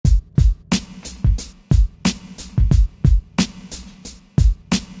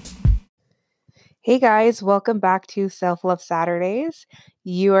Hey guys, welcome back to Self Love Saturdays.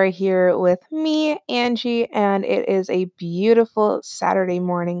 You are here with me, Angie, and it is a beautiful Saturday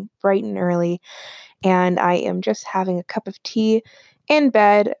morning, bright and early, and I am just having a cup of tea in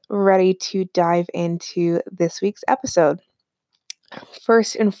bed, ready to dive into this week's episode.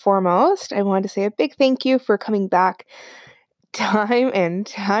 First and foremost, I wanted to say a big thank you for coming back time and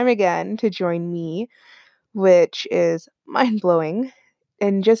time again to join me, which is mind blowing,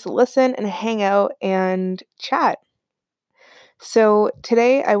 and just listen and hang out and chat. So,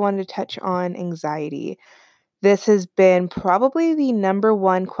 today I wanted to touch on anxiety. This has been probably the number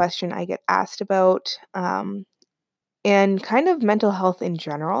one question I get asked about, and kind of mental health in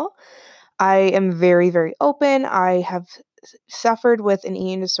general. I am very, very open. I have suffered with an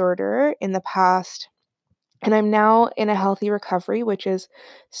eating disorder in the past, and I'm now in a healthy recovery, which is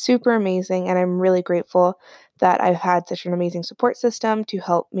super amazing. And I'm really grateful that I've had such an amazing support system to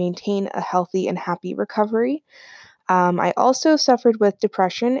help maintain a healthy and happy recovery. I also suffered with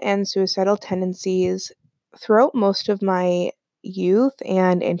depression and suicidal tendencies throughout most of my youth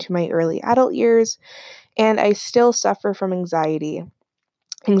and into my early adult years, and I still suffer from anxiety.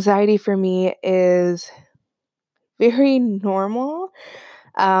 Anxiety for me is very normal.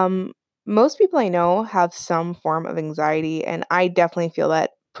 Um, Most people I know have some form of anxiety, and I definitely feel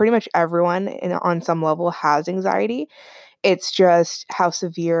that pretty much everyone on some level has anxiety. It's just how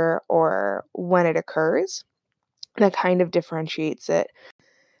severe or when it occurs that kind of differentiates it.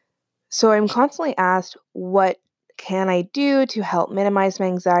 So I'm constantly asked, what can I do to help minimize my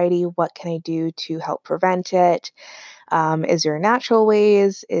anxiety? What can I do to help prevent it? Is there natural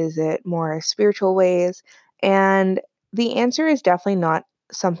ways? Is it more spiritual ways? And the answer is definitely not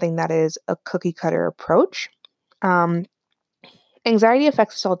something that is a cookie cutter approach. Um, Anxiety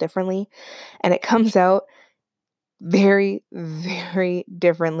affects us all differently, and it comes out very, very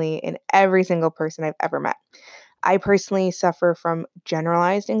differently in every single person I've ever met. I personally suffer from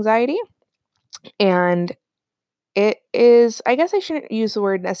generalized anxiety, and it is, I guess I shouldn't use the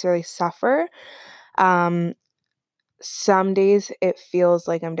word necessarily suffer. Um, some days it feels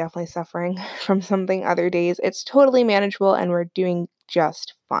like I'm definitely suffering from something, other days it's totally manageable and we're doing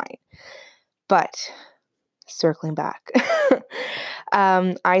just fine. But circling back,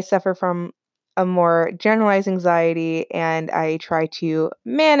 I suffer from a more generalized anxiety, and I try to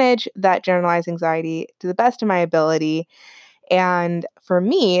manage that generalized anxiety to the best of my ability. And for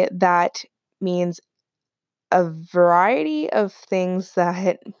me, that means a variety of things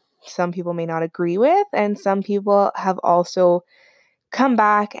that some people may not agree with, and some people have also come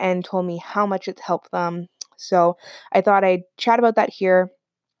back and told me how much it's helped them. So I thought I'd chat about that here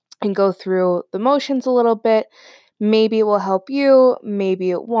and go through the motions a little bit. Maybe it will help you,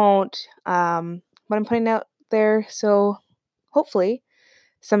 maybe it won't. But I'm putting it out there, so hopefully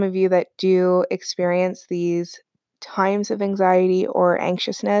some of you that do experience these times of anxiety or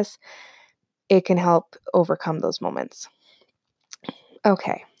anxiousness, it can help overcome those moments.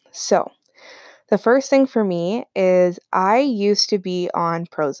 Okay, so the first thing for me is I used to be on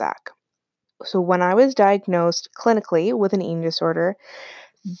Prozac. So when I was diagnosed clinically with an eating disorder,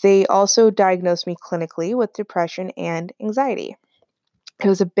 they also diagnosed me clinically with depression and anxiety. It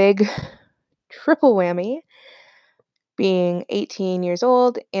was a big triple whammy being 18 years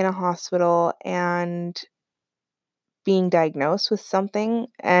old in a hospital and being diagnosed with something,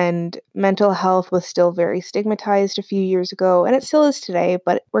 and mental health was still very stigmatized a few years ago, and it still is today,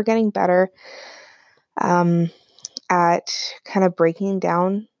 but we're getting better um, at kind of breaking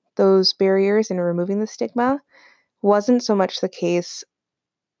down those barriers and removing the stigma. Wasn't so much the case,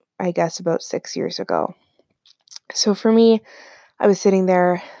 I guess, about 6 years ago. So for me, I was sitting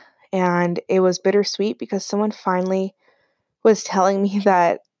there and it was bittersweet because someone finally was telling me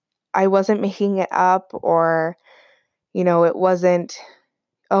that I wasn't making it up, or, it wasn't,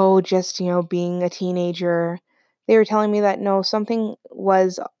 oh, just, being a teenager. They were telling me that no, something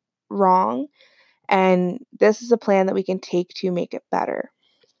was wrong, and this is a plan that we can take to make it better.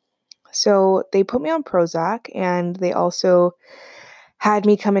 So they put me on Prozac, and they also had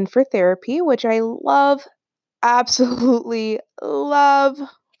me come in for therapy, which I love, absolutely love.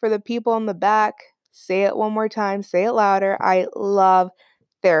 For the people in the back, say it one more time, say it louder. I love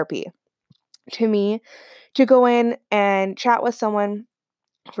therapy. To me, to go in and chat with someone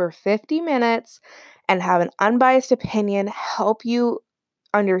for 50 minutes and have an unbiased opinion, help you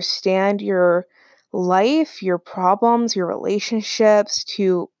understand your life, your problems, your relationships,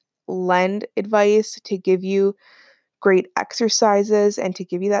 to lend advice, to give you great exercises, and to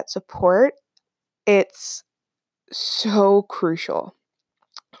give you that support. It's so crucial.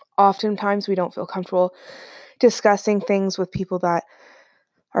 Oftentimes, we don't feel comfortable discussing things with people that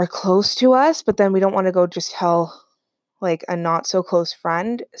are close to us, but then we don't want to go just tell like a not so close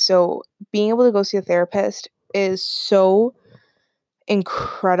friend. So being able to go see a therapist is so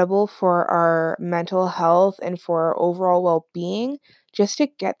incredible for our mental health and for our overall well-being, just to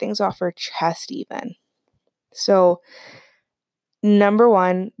get things off our chest even. So number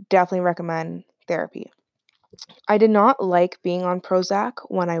one, definitely recommend therapy. I did not like being on Prozac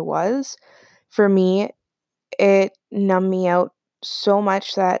when I was. For me, it numbed me out so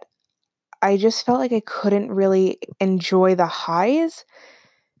much that I just felt like I couldn't really enjoy the highs,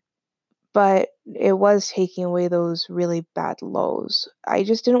 but it was taking away those really bad lows. I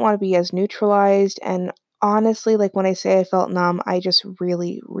just didn't want to be as neutralized. And honestly, like when I say I felt numb, I just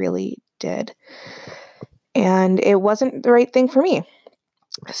really, really did. And it wasn't the right thing for me.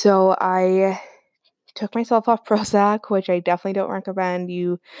 So I took myself off Prozac, which I definitely don't recommend.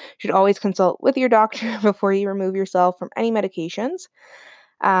 You should always consult with your doctor before you remove yourself from any medications.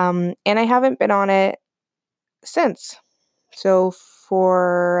 And I haven't been on it since. So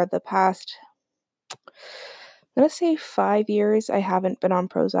for the past, I'm going to say 5 years, I haven't been on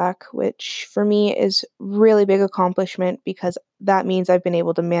Prozac, which for me is really big accomplishment because that means I've been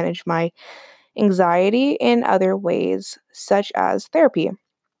able to manage my anxiety in other ways, such as therapy.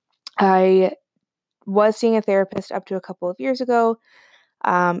 I was seeing a therapist up to a couple of years ago.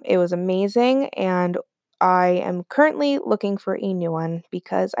 It was amazing, and I am currently looking for a new one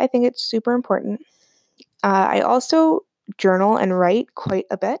because I think it's super important. I also journal and write quite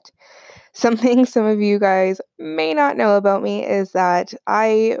a bit. Something some of you guys may not know about me is that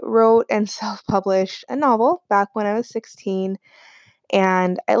I wrote and self published a novel back when I was 16,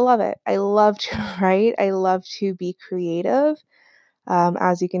 and I love it. I love to write, I love to be creative.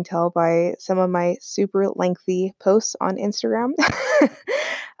 As you can tell by some of my super lengthy posts on Instagram.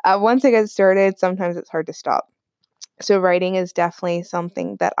 Once I get started, sometimes it's hard to stop. So, writing is definitely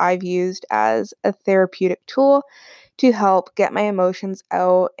something that I've used as a therapeutic tool to help get my emotions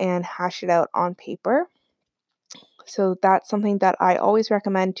out and hash it out on paper. So, that's something that I always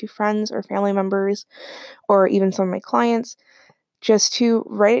recommend to friends or family members or even some of my clients, just to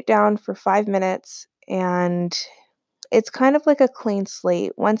write it down for 5 minutes. And it's kind of like a clean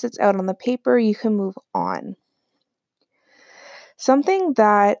slate. Once it's out on the paper, you can move on. Something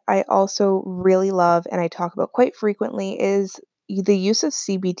that I also really love and I talk about quite frequently is the use of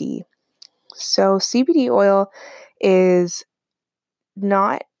CBD. So, CBD oil is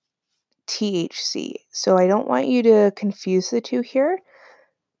not THC. So, I don't want you to confuse the two here.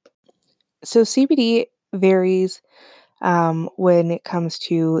 So, CBD varies when it comes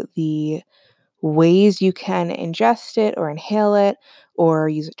to the ways you can ingest it or inhale it or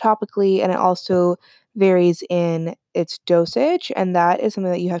use it topically. And it also varies in its dosage. And that is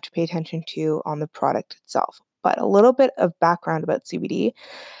something that you have to pay attention to on the product itself. But a little bit of background about CBD.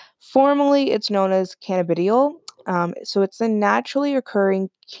 Formally, it's known as cannabidiol. So it's a naturally occurring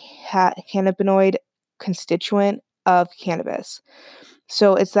cannabinoid constituent of cannabis.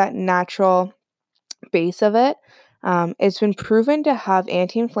 So it's that natural base of it. It's been proven to have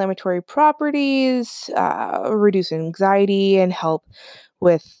anti inflammatory properties, reduce anxiety, and help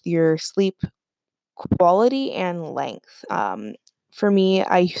with your sleep quality and length. For me,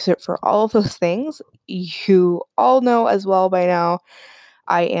 I use it for all of those things. You all know as well by now,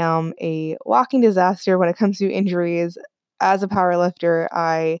 I am a walking disaster when it comes to injuries. As a powerlifter,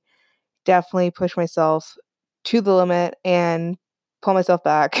 I definitely push myself to the limit and pull myself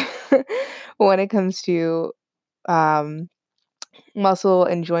back when it comes to um, muscle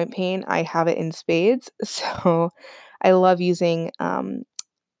and joint pain. I have it in spades. So I love using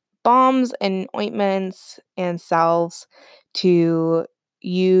balms and ointments and salves to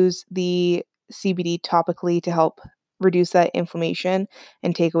use the CBD topically to help reduce that inflammation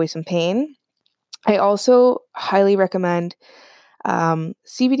and take away some pain. I also highly recommend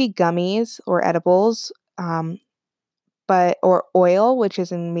CBD gummies or edibles, but or oil, which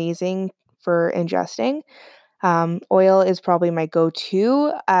is amazing for ingesting. Oil is probably my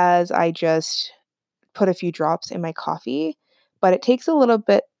go-to as I just put a few drops in my coffee, but it takes a little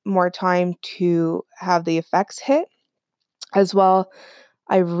bit more time to have the effects hit as well.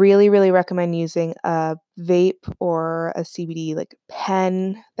 I really, really recommend using a vape or a CBD like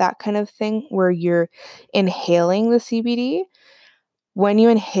pen, that kind of thing, where you're inhaling the CBD. When you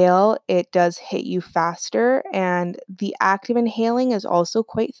inhale, it does hit you faster, and the active inhaling is also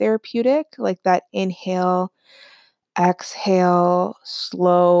quite therapeutic, like that inhale, exhale,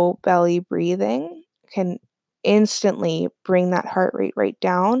 slow belly breathing can instantly bring that heart rate right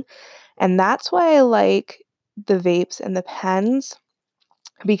down. And that's why I like the vapes and the pens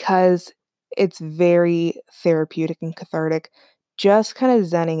because it's very therapeutic and cathartic just kind of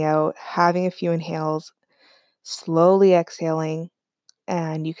zenning out, having a few inhales, slowly exhaling,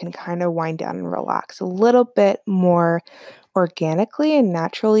 and you can kind of wind down and relax a little bit more organically and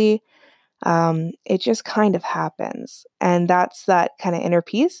naturally. It just kind of happens. And that's that kind of inner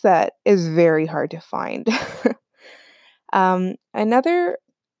peace that is very hard to find. Another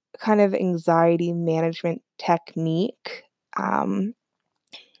kind of anxiety management technique, um,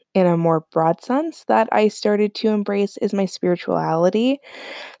 in a more broad sense, that I started to embrace is my spirituality.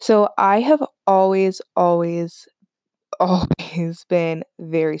 So I have always, always been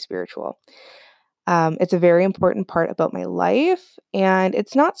very spiritual. It's a very important part about my life, and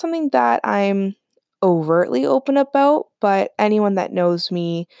it's not something that I'm overtly open about, but anyone that knows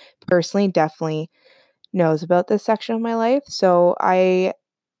me personally definitely knows about this section of my life. So I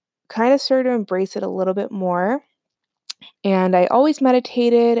kind of started to embrace it a little bit more. And I always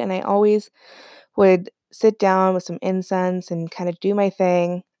meditated and I always would sit down with some incense and kind of do my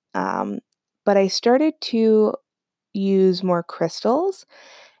thing. Um, but I started to use more crystals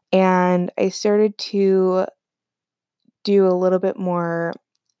and I started to do a little bit more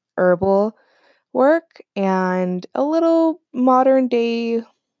herbal work and a little modern day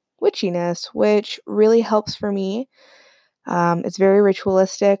witchiness, which really helps for me. It's very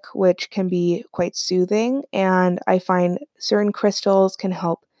ritualistic, which can be quite soothing, and I find certain crystals can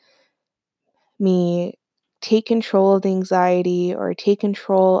help me take control of the anxiety or take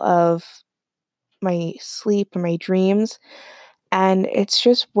control of my sleep and my dreams, and it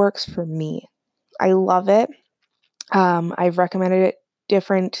just works for me. I love it. I've recommended it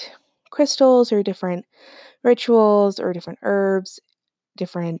different crystals or different rituals or different herbs,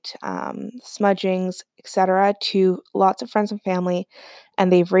 different smudgings, etc., to lots of friends and family,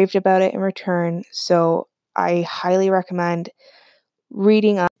 and they've raved about it in return. So I highly recommend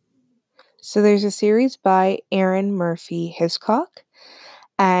reading up. So there's a series by Erin Murphy Hiscock,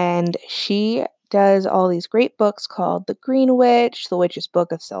 and she does all these great books called The Green Witch, The Witch's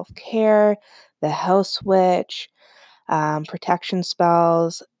Book of Self Care, The House Witch, Protection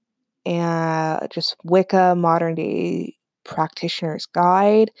Spells, and just Wicca, Modern Day Practitioner's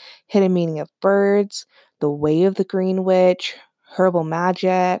Guide, Hidden Meaning of Birds, The Way of the Green Witch, Herbal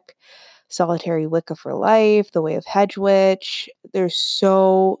Magic, Solitary Wicca for Life, The Way of Hedge Witch. There's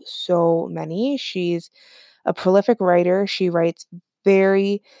so many. She's a prolific writer. She writes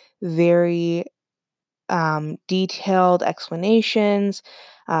very, very detailed explanations.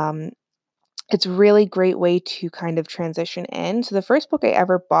 Um, it's a really great way to kind of transition in. So the first book I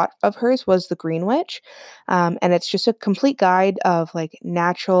ever bought of hers was The Green Witch, and it's just a complete guide of like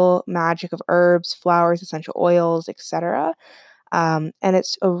natural magic of herbs, flowers, essential oils, etc. And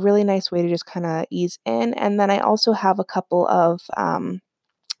it's a really nice way to just kind of ease in. And then I also have a couple of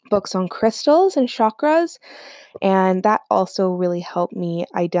books on crystals and chakras, and that also really helped me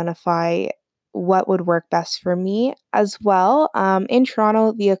identify what would work best for me as well. In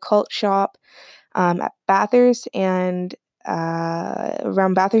Toronto, the Occult Shop at Bathurst and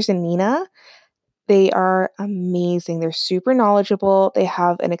around Bathurst and Nina. They are amazing. They're super knowledgeable. They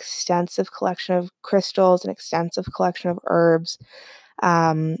have an extensive collection of crystals, an extensive collection of herbs.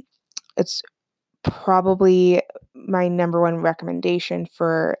 Um, it's probably my number one recommendation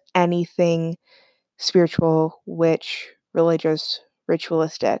for anything spiritual, witch, religious,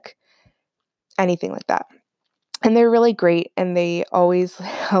 ritualistic, anything like that. And they're really great, and they always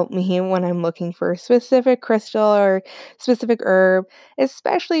help me when I'm looking for a specific crystal or specific herb,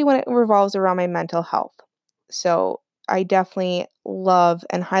 especially when it revolves around my mental health. So I definitely love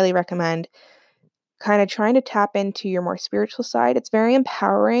and highly recommend kind of trying to tap into your more spiritual side. It's very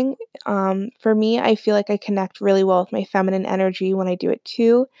empowering. For me, I feel like I connect really well with my feminine energy when I do it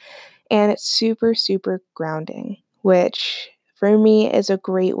too. And it's super grounding, which for me is a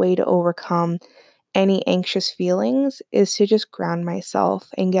great way to overcome any anxious feelings, is to just ground myself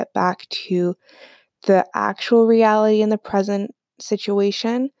and get back to the actual reality in the present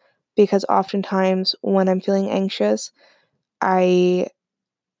situation. Because oftentimes when I'm feeling anxious, I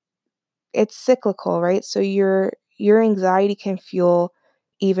it's cyclical, right? So your anxiety can fuel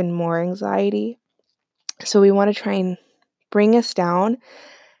even more anxiety. So we want to try and bring us down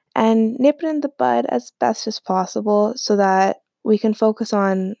and nip it in the bud as best as possible so that we can focus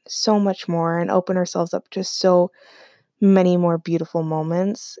on so much more and open ourselves up to so many more beautiful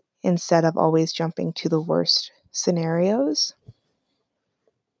moments instead of always jumping to the worst scenarios.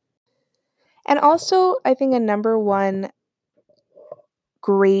 And also, I think a number one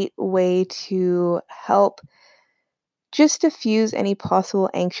great way to help just diffuse any possible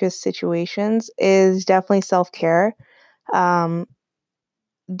anxious situations is definitely self care. Um,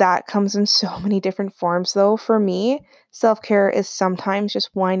 that comes in so many different forms, though. For me, self-care is sometimes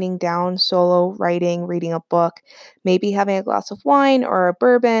just winding down, solo writing, reading a book, maybe having a glass of wine or a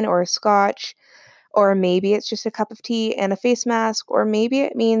bourbon or a scotch, or maybe it's just a cup of tea and a face mask, or maybe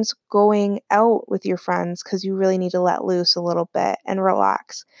it means going out with your friends because you really need to let loose a little bit and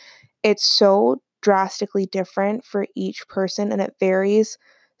relax. It's so drastically different for each person and it varies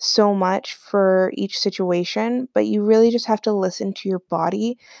so much for each situation, but you really just have to listen to your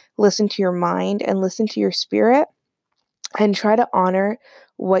body, listen to your mind, and listen to your spirit and try to honor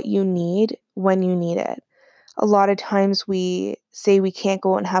what you need when you need it. A lot of times we say we can't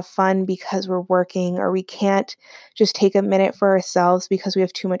go out and have fun because we're working, or we can't just take a minute for ourselves because we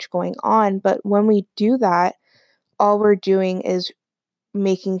have too much going on. But when we do that, all we're doing is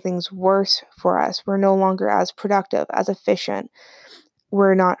making things worse for us. We're no longer as productive, as efficient.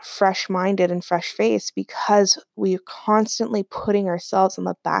 We're not fresh minded and fresh faced because we're constantly putting ourselves on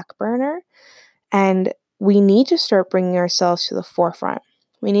the back burner. And we need to start bringing ourselves to the forefront.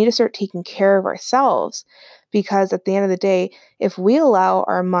 We need to start taking care of ourselves because at the end of the day, if we allow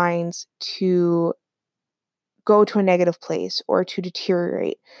our minds to go to a negative place or to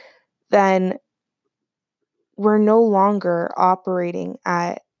deteriorate, then we're no longer operating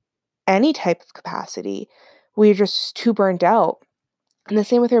at any type of capacity. We're just too burnt out. And the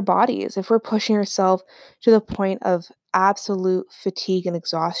same with our bodies. If we're pushing ourselves to the point of absolute fatigue and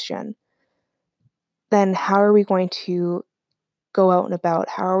exhaustion, then how are we going to go out and about?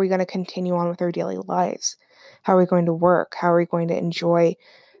 How are we going to continue on with our daily lives? How are we going to work? How are we going to enjoy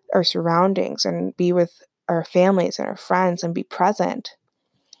our surroundings and be with our families and our friends and be present?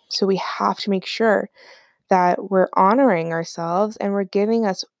 So we have to make sure that we're honoring ourselves and we're giving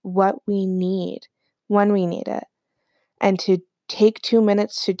us what we need when we need it. And to take 2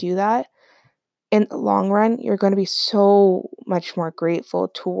 minutes to do that, in the long run, you're going to be so much more grateful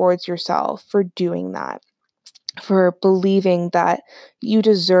towards yourself for doing that, for believing that you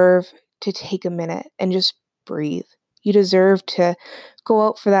deserve to take a minute and just breathe. You deserve to go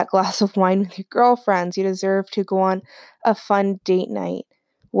out for that glass of wine with your girlfriends. You deserve to go on a fun date night.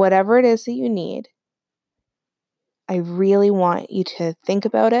 Whatever it is that you need, I really want you to think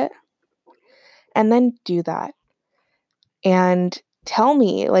about it and then do that. And tell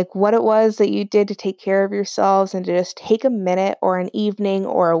me like what it was that you did to take care of yourselves and to just take a minute or an evening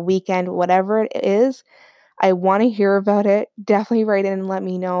or a weekend, whatever it is. I want to hear about it. Definitely write in and let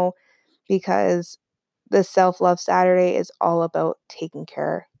me know because the Self Love Saturday is all about taking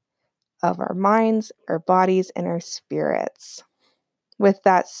care of our minds, our bodies, and our spirits. With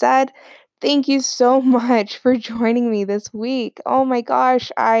that said, thank you so much for joining me this week. Oh my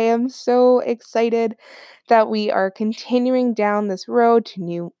gosh, I am so excited that we are continuing down this road to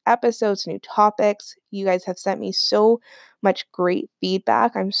new episodes, new topics. You guys have sent me so much great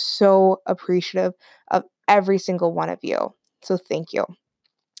feedback. I'm so appreciative of every single one of you. So thank you.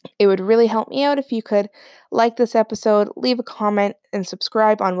 It would really help me out if you could like this episode, leave a comment, and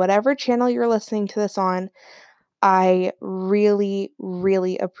subscribe on whatever channel you're listening to this on. I really,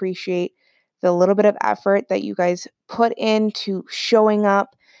 really appreciate the little bit of effort that you guys put into showing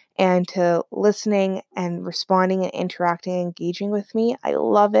up and to listening and responding and interacting and engaging with me. I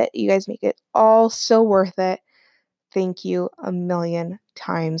love it. You guys make it all so worth it. Thank you a million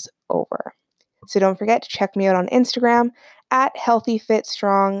times over. So don't forget to check me out on Instagram at Healthy Fit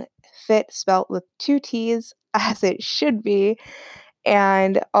Strong, fit spelt with two T's, as it should be.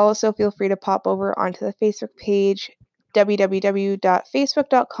 And also feel free to pop over onto the Facebook page,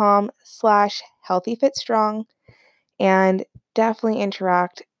 www.facebook.com/healthyfitstrong, and definitely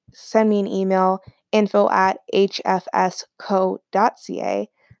interact. Send me an email, info@hfsco.ca.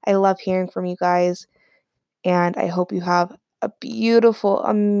 I love hearing from you guys, and I hope you have a beautiful,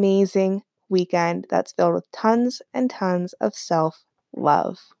 amazing weekend that's filled with tons and tons of self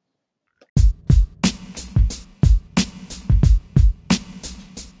love.